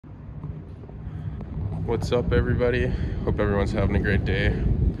What's up, everybody? Hope everyone's having a great day.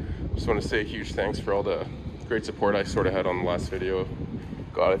 Just want to say a huge thanks for all the great support I sort of had on the last video.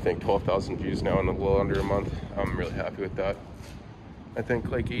 Got, I think, 12,000 views now in a little under a month. I'm really happy with that. I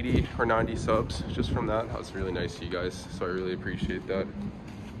think like 80 or 90 subs just from that. That was really nice of you guys, so I really appreciate that.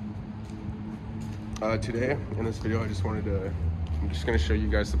 Today in this video, I'm just going to show you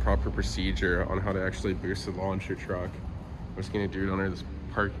guys the proper procedure on how to actually boost and launch your truck. I'm just going to do it under this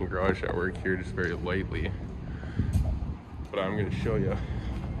parking garage at work here, just very lightly. But I'm going to show you.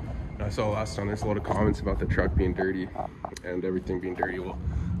 I saw last time there's a lot of comments about the truck being dirty and everything being dirty. Well,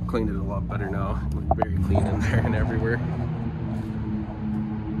 cleaned it a lot better now. Look very clean in there and everywhere.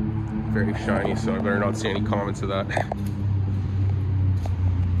 Very shiny, so I better not see any comments of that.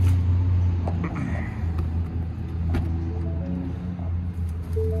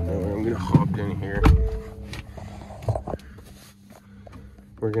 Anyway, I'm gonna hop in here.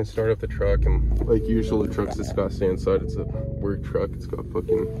 We're gonna start up the truck, and like usual, the truck's disgusting inside. It's a work truck. It's got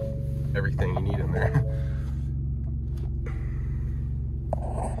fucking everything you need in there.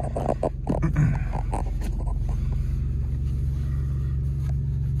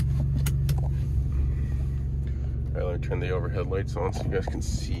 Alright, let me turn the overhead lights on so you guys can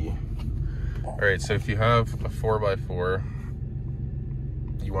see. Alright, so if you have a 4x4,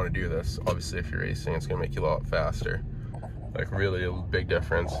 you want to do this. Obviously, if you're racing, it's gonna make you a lot faster. Like really a big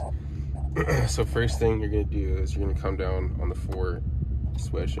difference. So first thing you're gonna do is you're gonna come down on the 4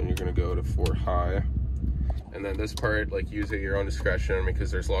 switch and you're gonna go to 4 high. And then this part, like, use at your own discretion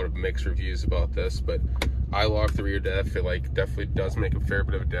because there's a lot of mixed reviews about this, but I lock the rear diff. It like definitely does make a fair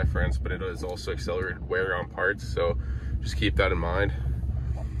bit of a difference, but it is also accelerated wear on parts, so just keep that in mind.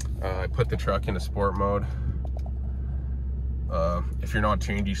 I put the truck into sport mode. If you're not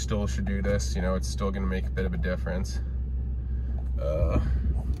tuned, you still should do this. You know, it's still gonna make a bit of a difference.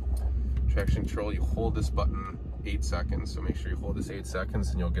 Traction control, you hold this button 8 seconds, so make sure you hold this 8 seconds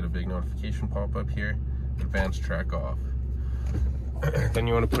and you'll get a big notification pop up here. Advanced track off. Then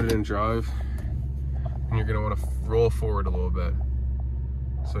you want to put it in drive, and you're going to want to roll forward a little bit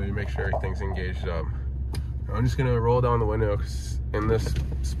so you make sure everything's engaged up. I'm just going to roll down the window because in this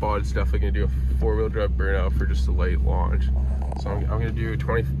spot it's definitely going to do a 4-wheel drive burnout for just a light launch. So I'm going to do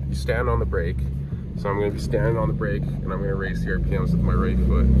 20, you stand on the brake. So I'm going to be standing on the brake and I'm going to raise the RPMs with my right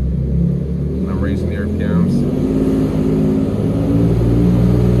foot. And I'm raising the RPMs.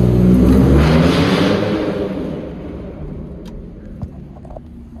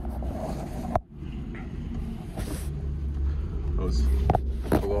 That was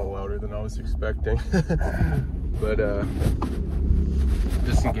a lot louder than I was expecting. But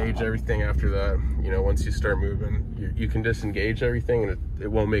disengage everything after that. You know, once you start moving, you can disengage everything and it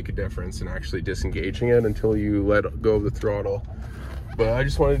won't make a difference in actually disengaging it until you let go of the throttle. But I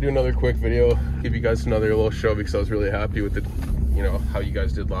just wanted to do another quick video, give you guys another little show because I was really happy with the, you know, how you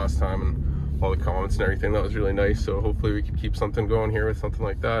guys did last time and all the comments and everything. That was really nice. So hopefully we can keep something going here with something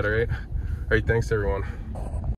like that. All right, thanks everyone.